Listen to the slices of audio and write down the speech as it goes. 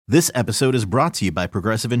This episode is brought to you by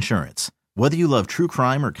Progressive Insurance. Whether you love true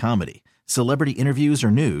crime or comedy, celebrity interviews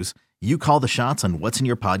or news, you call the shots on what's in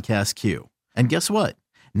your podcast queue. And guess what?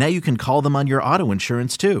 Now you can call them on your auto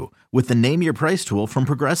insurance too with the Name Your Price tool from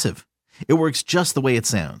Progressive. It works just the way it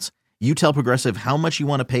sounds. You tell Progressive how much you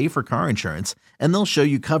want to pay for car insurance, and they'll show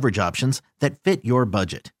you coverage options that fit your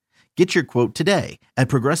budget. Get your quote today at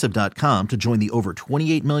Progressive.com to join the over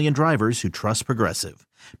 28 million drivers who trust Progressive.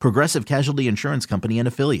 Progressive Casualty Insurance Company and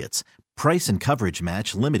Affiliates. Price and coverage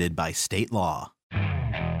match limited by state law.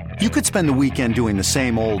 You could spend the weekend doing the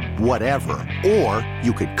same old whatever, or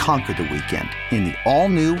you could conquer the weekend in the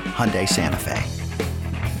all-new Hyundai Santa Fe.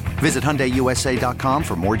 Visit HyundaiUSA.com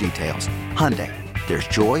for more details. Hyundai, there's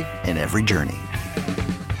joy in every journey.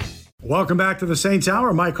 Welcome back to the Saints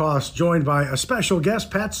Hour. Mike Hoss, joined by a special guest,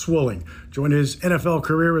 Pat Swilling. Joined his NFL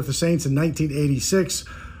career with the Saints in 1986.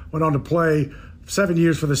 Went on to play 7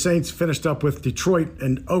 years for the Saints. Finished up with Detroit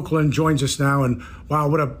and Oakland. Joins us now. And wow,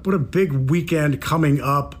 what a big weekend coming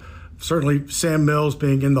up. Certainly Sam Mills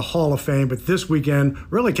being in the Hall of Fame. But this weekend,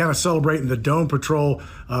 really kind of celebrating the Dome Patrol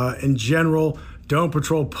in general. Dome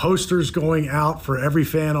Patrol posters going out for every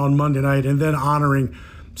fan on Monday night. And then honoring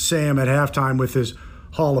Sam at halftime with his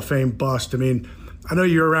Hall of Fame bust. I mean, I know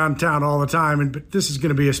you're around town all the time, but this is going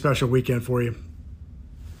to be a special weekend for you.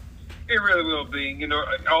 It really will be. You know,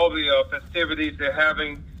 all the festivities they're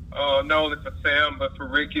having, not only for Sam, but for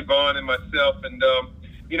Ricky, Vaughn, and myself. And,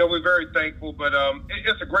 you know, we're very thankful. But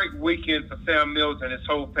it's a great weekend for Sam Mills and his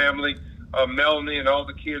whole family. Melanie and all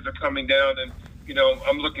the kids are coming down. And, you know,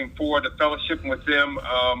 I'm looking forward to fellowshipping with them.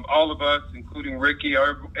 All of us, including Ricky,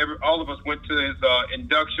 all of us went to his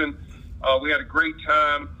induction. We had a great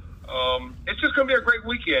time. It's just going to be a great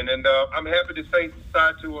weekend, and I'm happy the Saints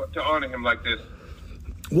decided to honor him like this.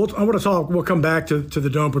 I want to talk. We'll come back to the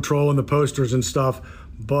Dome Patrol and the posters and stuff.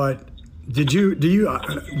 But do you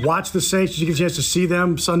watch the Saints? Did you get a chance to see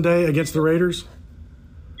them Sunday against the Raiders?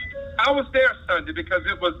 I was there Sunday because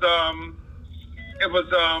it was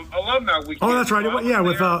alumni weekend. Oh, that's right.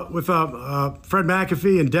 With Fred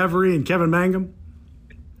McAfee and Devery and Kevin Mangum.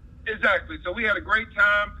 Exactly. So we had a great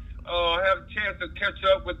time. Have a chance to catch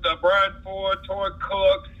up with Brian Ford, Torrey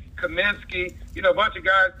Cook, Kaminsky. You know, a bunch of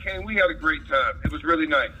guys came. We had a great time. It was really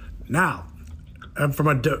nice. Now, from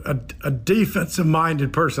a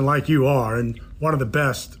defensive-minded person like you are, and one of the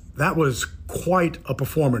best, that was quite a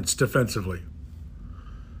performance defensively.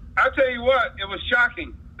 I'll tell you what, it was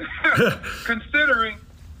shocking. Considering,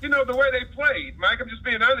 you know, the way they played. Mike, I'm just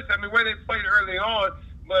being honest. I mean, the way they played early on.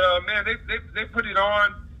 But, man, they put it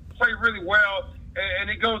on, played really well. And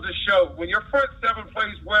it goes to show, when your front seven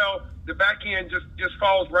plays well, the back end just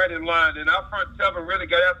falls right in line. And our front seven really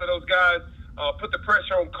got after those guys, put the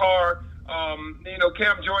pressure on Carr. You know,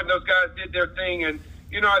 Cam Jordan, those guys did their thing. And,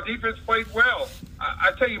 you know, our defense played well.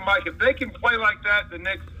 I tell you, Mike, if they can play like that the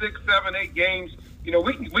next 6, 7, 8 games, you know,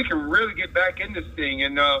 we can really get back in this thing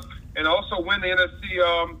and also win the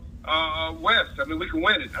NFC West. I mean, we can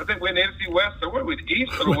win it. I think we're in the NFC West, so what are we, the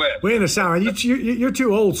East or the West? We're in the South. You're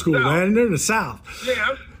too old school, South. Man. They're in the South.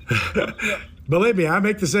 Yeah. Believe me, I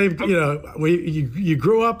make the same. You know, you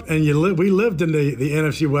grew up and we lived in the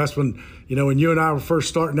NFC West when you and I were first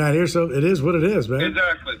starting out here. So it is what it is, man.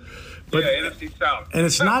 Exactly. But, NFC South. And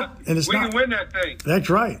it's not. And it's we can win that thing. That's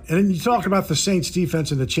right. And then you talk about the Saints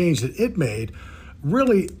defense and the change that it made.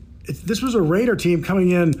 Really, this was a Raider team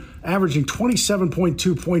coming in averaging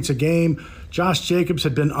 27.2 points a game. Josh Jacobs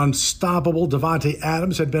had been unstoppable. Devontae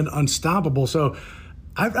Adams had been unstoppable. So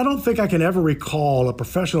I don't think I can ever recall a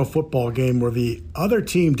professional football game where the other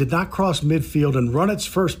team did not cross midfield and run its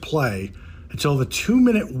first play until the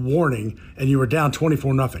 2-minute warning and you were down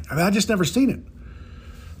 24-0. I mean, I just never seen it.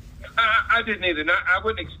 I didn't either. I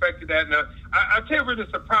wouldn't expect that. Now, I'll tell you what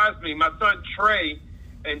surprised me. My son Trey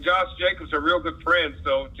and Josh Jacobs are real good friends.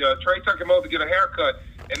 So Trey took him over to get a haircut.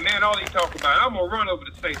 And, man, all he talked about, I'm going to run over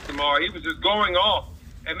the Saints tomorrow. He was just going off.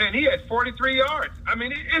 And, man, he had 43 yards. I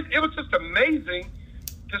mean, it was just amazing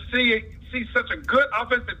to see such a good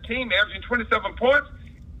offensive team averaging 27 points,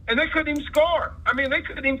 and they couldn't even score. I mean, they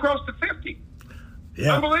couldn't even cross the 50.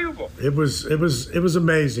 Yeah. Unbelievable. It was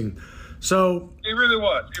amazing. So it really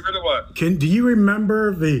was. Do you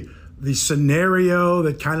remember the scenario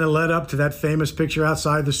that kind of led up to that famous picture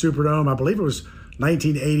outside the Superdome? I believe it was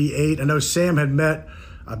 1988. I know Sam had met,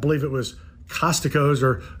 I believe it was Costicos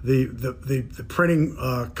or the printing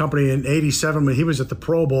company in 87 when he was at the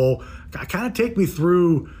Pro Bowl. Kind of take me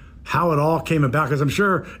through how it all came about, because I'm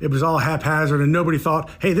sure it was all haphazard and nobody thought,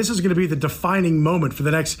 hey, this is going to be the defining moment for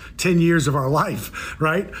the next 10 years of our life,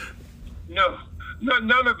 right? No,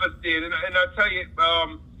 none of us did. And I tell you,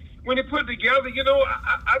 when he put it together,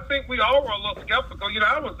 I think we all were a little skeptical.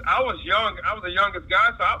 I was young. I was the youngest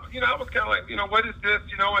guy, so I was kind of like, what is this?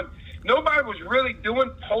 And nobody was really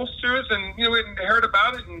doing posters, and we hadn't heard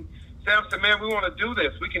about it. And Sam said, "Man, we want to do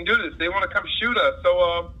this. We can do this. They want to come shoot us."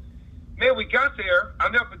 So, man, we got there.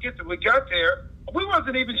 I'll never forget that we got there. We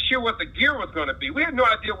wasn't even sure what the gear was going to be. We had no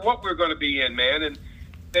idea what we were going to be in, man. And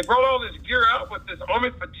they brought all this gear out with this army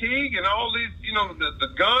fatigue and all these, the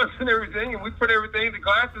guns and everything. And we put everything, the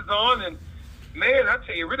glasses on. And, man, I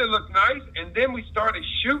tell you, it really looked nice. And then we started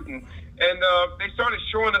shooting. And they started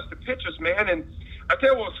showing us the pictures, man. And I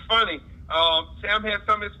tell you what was funny. Sam had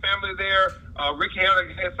some of his family there. Ricky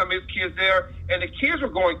had some of his kids there. And the kids were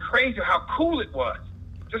going crazy how cool it was.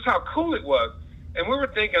 Just how cool it was. And we were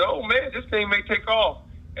thinking, oh, man, this thing may take off.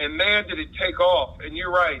 And, man, did it take off. And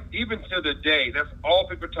you're right. Even to the day, that's all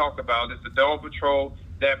people talk about is the Dome Patrol,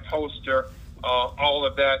 that poster, all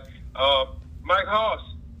of that. Mike Hoss,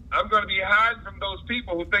 I'm going to be hiding from those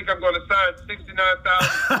people who think I'm going to sign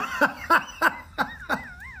 $69,000.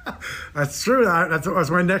 That's true. That's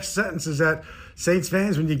my next sentence is that Saints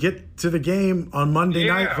fans, when you get to the game on Monday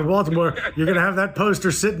night for Baltimore, you're going to have that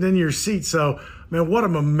poster sitting in your seat. So, man, what a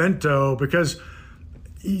memento, because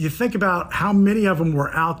you think about how many of them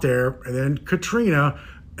were out there, and then Katrina,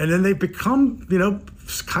 and then they become,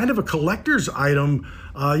 kind of a collector's item.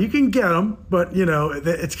 You can get them, but,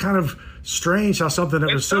 it's kind of strange how something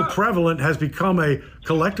that was so prevalent has become a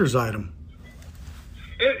collector's item.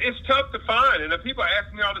 It's tough to find, and people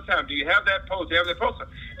ask me all the time, do you have that poster? Do you have that poster?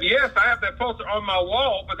 Yes, I have that poster on my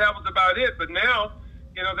wall, but that was about it. But now,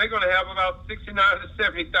 they're going to have about 69 to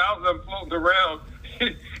 70,000 of them floating around.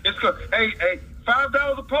 It's good. Hey,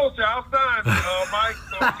 $5 a poster, I'll sign, Mike.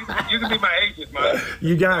 So you can be my agent, Mike.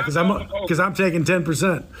 You got it, because I'm taking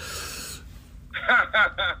 10%.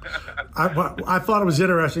 I thought it was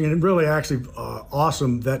interesting and really actually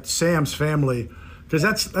awesome that Sam's family, because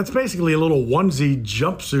that's basically a little onesie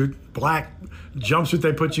jumpsuit, black jumpsuit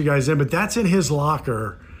they put you guys in, but that's in his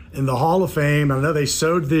locker in the Hall of Fame. I know they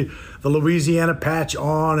sewed the Louisiana patch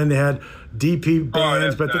on and they had DP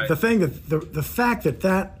bands, but nice. the fact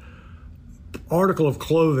that article of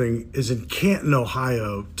clothing is in Canton,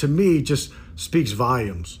 Ohio, to me just speaks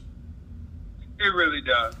volumes. It really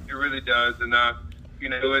does. It really does. And,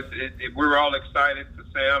 we're all excited for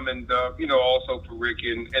Sam and, also for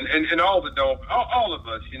Ricky and all the Dome, all of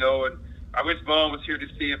us, and I wish Vaughn was here to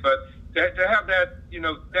see it, but to have that,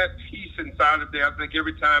 that piece inside of there, I think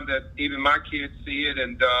every time that even my kids see it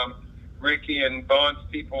and Ricky and Vaughn's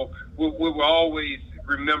people, we will always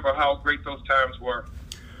remember how great those times were.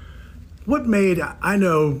 I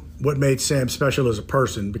know what made Sam special as a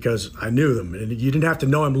person because I knew them. And you didn't have to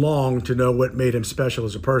know him long to know what made him special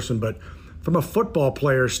as a person. But from a football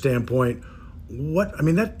player standpoint,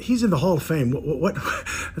 he's in the Hall of Fame. What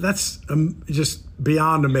that's just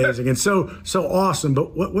beyond amazing and so awesome.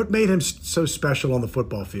 But what made him so special on the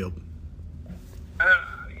football field?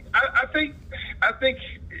 I think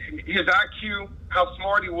his IQ, how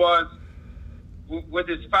smart he was, with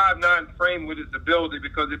his 5'9" frame, with his ability,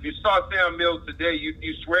 because if you saw Sam Mills today,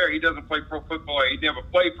 you swear he doesn't play pro football. He never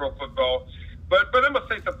played pro football. But I'm going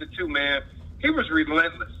to say something too, man. He was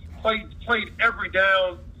relentless. Played every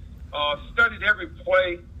down, studied every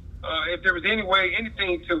play. If there was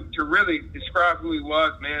anything to really describe who he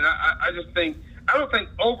was, man, I just think, I don't think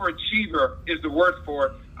overachiever is the word for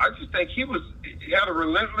it. I just think he had a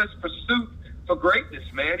relentless pursuit for greatness,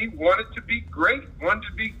 man. He wanted to be great, wanted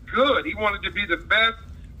to be good. He wanted to be the best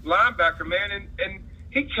linebacker, man, and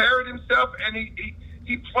he carried himself, and he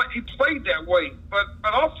played that way, but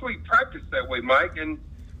also he practiced that way, Mike. And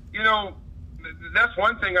that's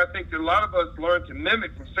one thing I think that a lot of us learn to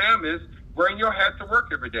mimic from Sam is bring your hat to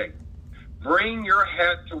work every day. Bring your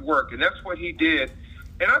hat to work, and that's what he did.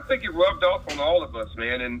 And I think it rubbed off on all of us,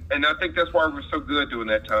 man, and I think that's why we were so good during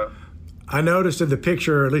that time. I noticed in the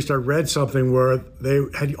picture, at least I read something where they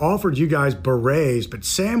had offered you guys berets, but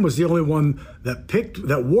Sam was the only one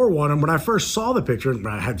that wore one. And when I first saw the picture, and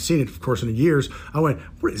I hadn't seen it, of course, in years, I went,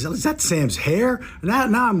 is that Sam's hair? And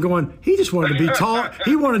now I'm going, he just wanted to be tall.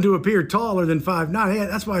 He wanted to appear taller than 5'9". Yeah,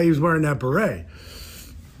 that's why he was wearing that beret.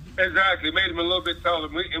 Exactly. Made him a little bit taller.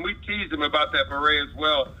 And we teased him about that beret as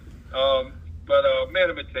well. But man,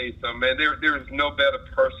 let me tell you something, man. There is no better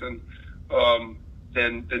person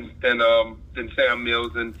than Sam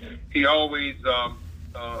Mills, and he always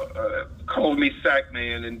called me Sack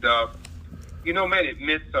Man, and man, it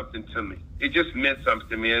meant something to me. It just meant something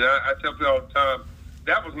to me, and I tell people all the time,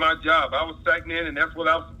 that was my job. I was Sack Man, and that's what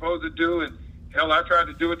I was supposed to do, and hell, I tried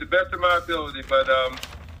to do it the best of my ability, but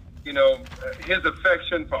his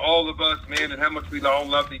affection for all of us, man, and how much we all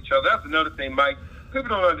loved each other. That's another thing, Mike. people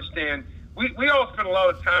don't understand. We all spend a lot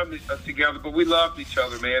of time together, but we loved each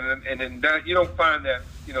other, man. And that you don't find that,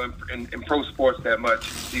 in pro sports that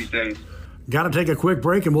much these days. Got to take a quick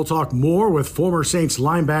break, and we'll talk more with former Saints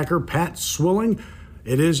linebacker Pat Swilling.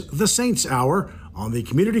 It is the Saints Hour on the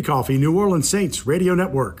Community Coffee New Orleans Saints Radio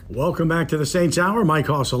Network. Welcome back to the Saints Hour. Mike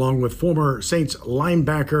Hoss along with former Saints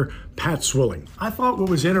linebacker Pat Swilling. I thought what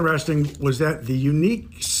was interesting was that the unique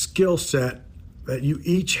skill set that you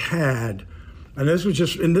each had, and this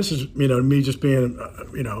is me just being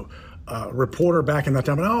a reporter back in that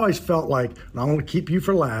time, and I always felt like, and I want to keep you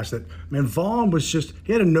for last, that Vaughn was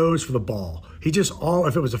he had a nose for the ball. He just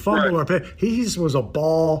if it was a fumble or a pick, he just was a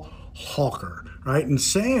ball hawker, right? And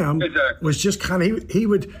Sam was just kind of he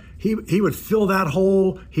would fill that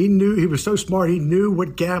hole. He was so smart. He knew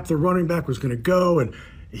what gap the running back was going to go, and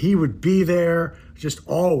he would be there just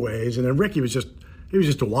always. And then Ricky was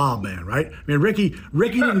just a wild man, right? I mean, Ricky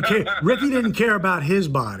didn't care. Ricky didn't care about his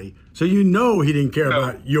body, so he didn't care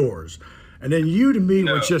about yours. And then you, to me,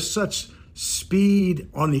 were just such speed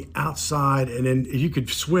on the outside, and then you could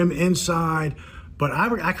swim inside. But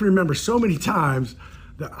I can remember so many times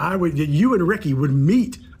that you and Ricky would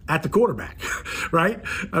meet at the quarterback, right?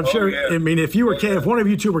 I'm sure. Yeah. I mean, if one of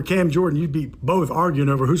you two were Cam Jordan, you'd be both arguing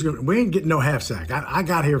over who's going to. We ain't getting no half sack. I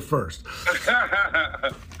got here first.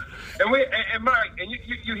 And Mike, and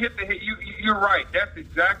you hit the hit. You're right. That's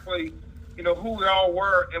exactly who we all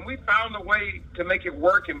were, and we found a way to make it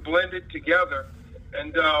work and blend it together.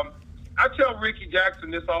 And I tell Ricky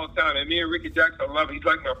Jackson this all the time, and me and Ricky Jackson, I love him. He's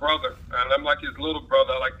like my brother, and I'm like his little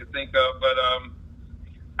brother, I like to think of. But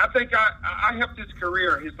I think I helped his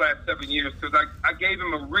career his last 7 years because I gave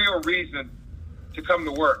him a real reason to come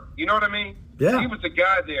to work. You know what I mean? Yeah. He was the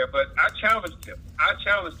guy there, but I challenged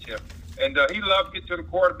him. And he loved getting to the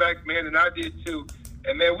quarterback, man, and I did too.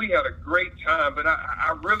 And, man, we had a great time. But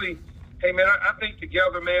I really – hey, man, I think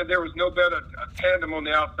together, man, there was no better tandem on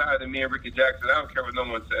the outside than me and Ricky Jackson. I don't care what no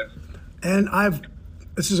one says. And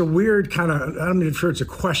this is a weird kind of – I'm not sure it's a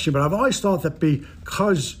question, but I've always thought that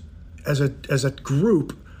because as a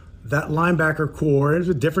group, that linebacker core, it was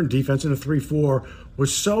a different defense in a 3-4,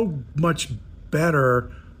 was so much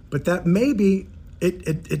better, but that maybe –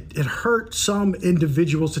 It hurt some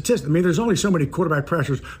individual statistics. I mean, there's only so many quarterback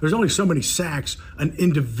pressures. There's only so many sacks an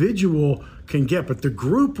individual can get. But the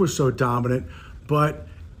group was so dominant. But,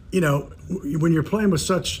 when you're playing with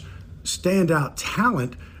such standout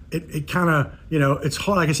talent, it kind of, it's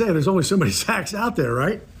hard. Like I said, there's only so many sacks out there,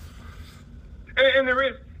 right? And there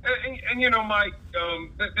is. And Mike,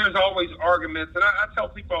 there's always arguments. And I tell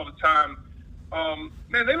people all the time,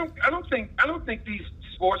 man, I don't think these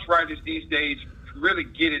sports writers these days really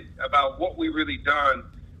get it about what we really done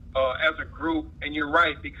as a group. And you're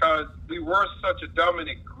right, because we were such a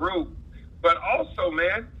dominant group. But also,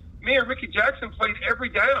 man, me and Ricky Jackson played every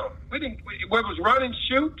down. Whether it was run and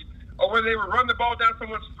shoot or whether they would run the ball down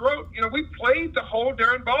someone's throat, we played the whole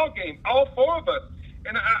darn ball game, all four of us.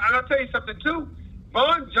 And I'll tell you something, too.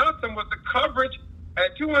 Vaughn Johnson was the coverage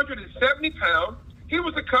at 270 pounds. He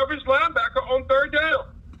was the coverage linebacker on third down.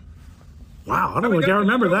 Wow, I don't think I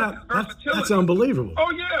remember that. That's unbelievable. Oh,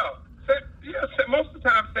 yeah. Most of the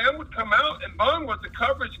time, Sam would come out, and Vaughn was the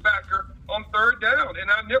coverage backer on third down in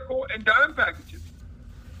our nickel and dime packages.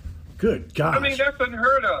 Good gosh. I mean, that's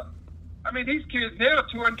unheard of. I mean, these kids now,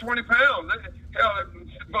 220 pounds. Hell,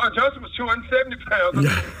 Vaughn Johnson was 270 pounds.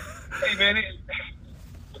 Yeah. Hey, man,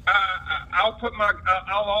 I'll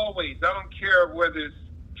always, I don't care whether it's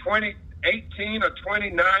 2018 or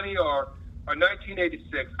 2090 or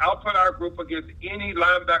 1986. I'll put our group against any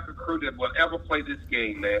linebacker crew that will ever play this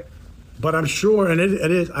game, man. But I'm sure, and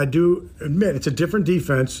it is, I do admit, it's a different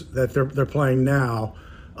defense that they're playing now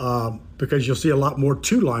because you'll see a lot more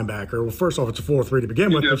two linebacker. Well, first off, it's a 4-3 to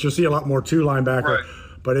begin with, but you'll see a lot more two linebacker. Right.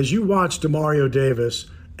 But as you watch Demario Davis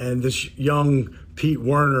and this young Pete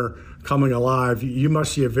Werner coming alive, you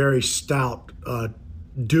must see a very stout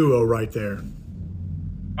duo right there.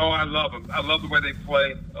 Oh, I love him. I love the way they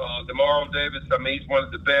play. Demario Davis, I mean, he's one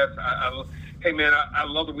of the best. Hey, man, I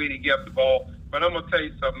love the way he gets the ball. But I'm going to tell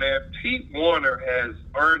you something, man. Pete Werner has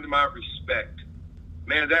earned my respect.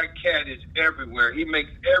 Man, that cat is everywhere. He makes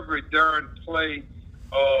every darn play.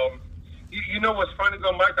 You know what's funny,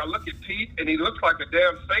 though, Mike? I look at Pete, and he looks like a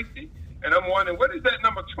damn safety. And I'm wondering, what is that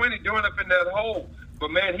number 20 doing up in that hole?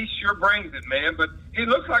 But, man, he sure brings it, man. But he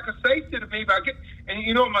looks like a safety to me. And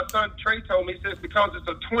you know what my son Trey told me? He says because it's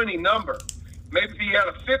a 20 number. Maybe if he had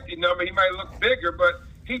a 50 number, he might look bigger, but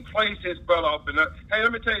he plays his butt off. And hey,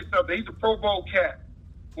 let me tell you something. He's a Pro Bowl cat.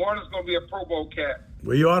 Warner's going to be a Pro Bowl cat.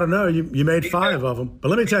 Well, you ought to know. You made 5 of them. But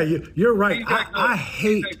let me tell you, you're right. I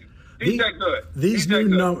hate He's that good.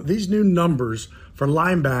 These new numbers for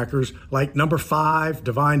linebackers, like number 5,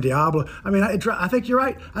 Divine Diablo. I mean, I think you're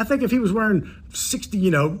right. I think if he was wearing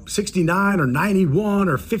 69 or 91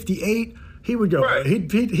 or 58, he would go. Right.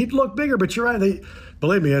 He'd look bigger. But you're right.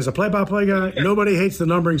 Believe me, as a play-by-play guy, nobody hates the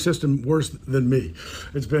numbering system worse than me.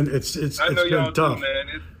 It's been tough. Do,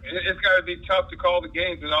 man. It's got to be tough to call the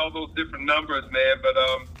games with all those different numbers, man.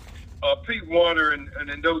 But Pete Warner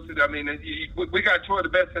and those, I mean, we got two of the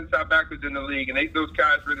best inside backers in the league, and those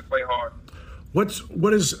guys really play hard.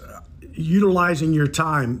 What is utilizing your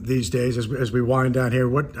time these days as we wind down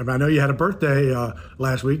here? I know you had a birthday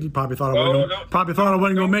last week. You probably thought I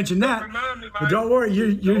wasn't going to mention that. But don't worry,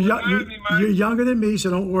 you're younger than me, so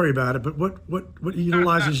don't worry about it. But what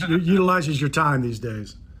utilizes your time these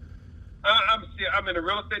days? I'm in the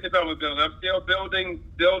real estate development building. I'm still building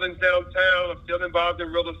buildings downtown. I'm still involved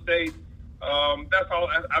in real estate. That's all.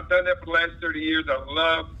 I've done that for the last 30 years.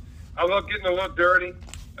 I love getting a little dirty.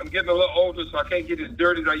 I'm getting a little older, so I can't get as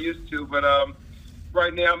dirty as I used to. But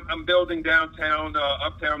right now, I'm building downtown,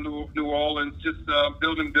 uptown New Orleans, just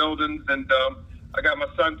building buildings. And I got my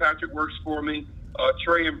son Patrick works for me.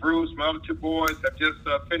 Trey and Bruce, my other two boys, have just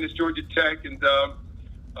finished Georgia Tech, and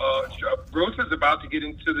Bruce is about to get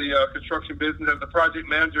into the construction business as a project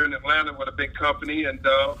manager in Atlanta with a big company, and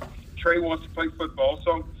Trey wants to play football.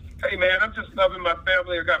 So, hey, man, I'm just loving my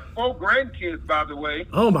family. I got 4 grandkids, by the way.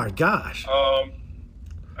 Oh, my gosh.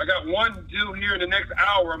 I got one due here in the next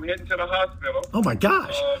hour. I'm heading to the hospital. Oh, my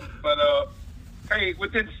gosh. Hey,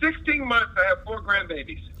 within 16 months, I have 4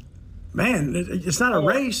 grandbabies. Man, it's not a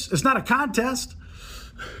race. It's not a contest.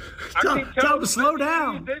 Tell them to slow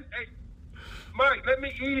down. Mike, let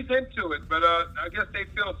me ease into it, but I guess they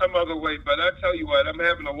feel some other way. But I tell you what, I'm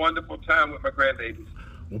having a wonderful time with my grandbabies.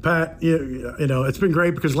 Well, Pat, you know, it's been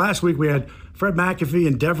great because last week we had Fred McAfee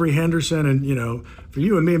and Devery Henderson, and for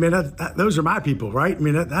you and me, I mean, those are my people, right? I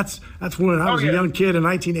mean, that's when I was a young kid in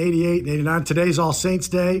 1988 and 89. Today's All Saints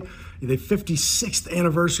Day, the 56th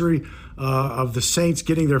anniversary of the Saints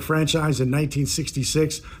getting their franchise in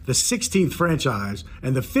 1966, the 16th franchise,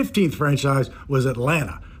 and the 15th franchise was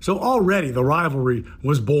Atlanta. So already the rivalry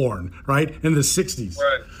was born, right, in the 60s.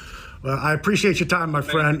 Right. I appreciate your time, my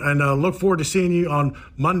friend, and look forward to seeing you on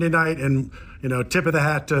Monday night. And, tip of the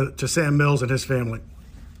hat to Sam Mills and his family.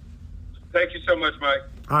 Thank you so much, Mike.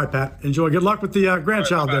 All right, Pat. Enjoy. Good luck with the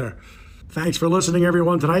grandchild there. Thanks for listening,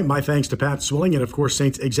 everyone, tonight. My thanks to Pat Swilling and, of course,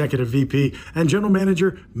 Saints Executive VP and General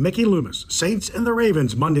Manager Mickey Loomis. Saints and the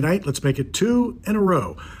Ravens Monday night. Let's make it 2 in a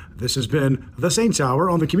row. This has been the Saints Hour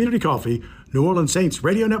on the Community Coffee New Orleans Saints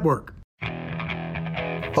Radio Network.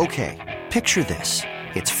 Okay, picture this.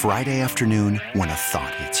 It's Friday afternoon when a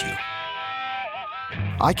thought hits you.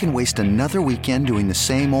 I can waste another weekend doing the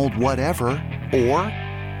same old whatever, or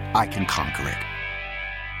I can conquer it.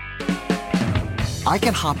 I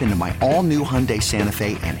can hop into my all-new Hyundai Santa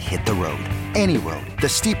Fe and hit the road. Any road. The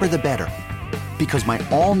steeper, the better. Because my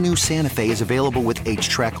all-new Santa Fe is available with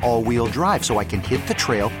H-Track all-wheel drive, so I can hit the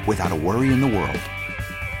trail without a worry in the world.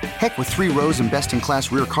 Heck, with 3 rows and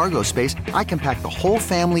best-in-class rear cargo space, I can pack the whole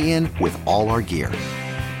family in with all our gear.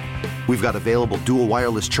 We've got available dual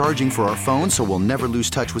wireless charging for our phones, so we'll never lose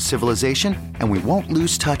touch with civilization, and we won't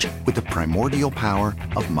lose touch with the primordial power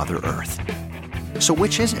of Mother Earth. So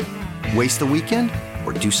which is it? Waste the weekend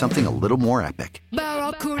or do something a little more epic?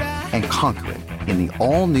 And conquer it in the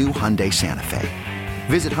all-new Hyundai Santa Fe.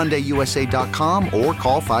 Visit HyundaiUSA.com or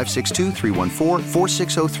call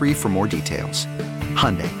 562-314-4603 for more details.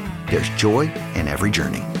 Hyundai, there's joy in every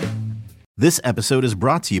journey. This episode is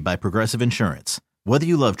brought to you by Progressive Insurance. Whether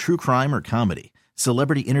you love true crime or comedy,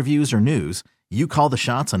 celebrity interviews or news, you call the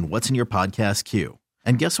shots on what's in your podcast queue.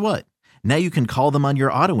 And guess what? Now you can call them on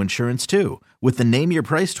your auto insurance too with the Name Your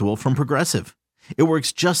Price tool from Progressive. It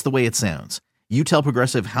works just the way it sounds. You tell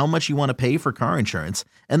Progressive how much you want to pay for car insurance,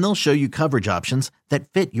 and they'll show you coverage options that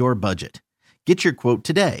fit your budget. Get your quote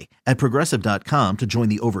today at Progressive.com to join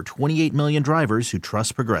the over 28 million drivers who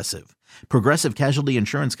trust Progressive. Progressive Casualty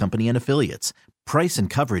Insurance Company and Affiliates. Price and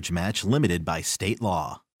coverage match limited by state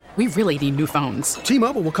law. We really need new phones.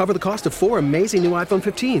 T-Mobile will cover the cost of 4 amazing new iPhone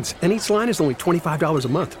 15s, and each line is only $25 a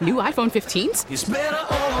month. New iPhone 15s? It's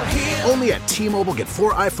better over here. Only at T-Mobile, get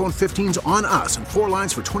 4 iPhone 15s on us and 4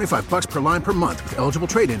 lines for $25 per line per month with eligible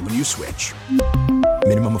trade-in when you switch.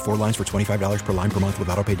 Minimum of 4 lines for $25 per line per month with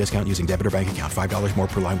autopay discount using debit or bank account. $5 more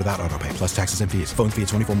per line without autopay, plus taxes and fees. Phone fee at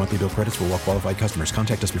 24 monthly bill credits for well-qualified customers.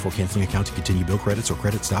 Contact us before canceling account to continue bill credits or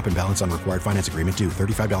credit stop and balance on required finance agreement due.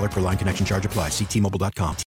 $35 per line connection charge applies. See T-Mobile.com.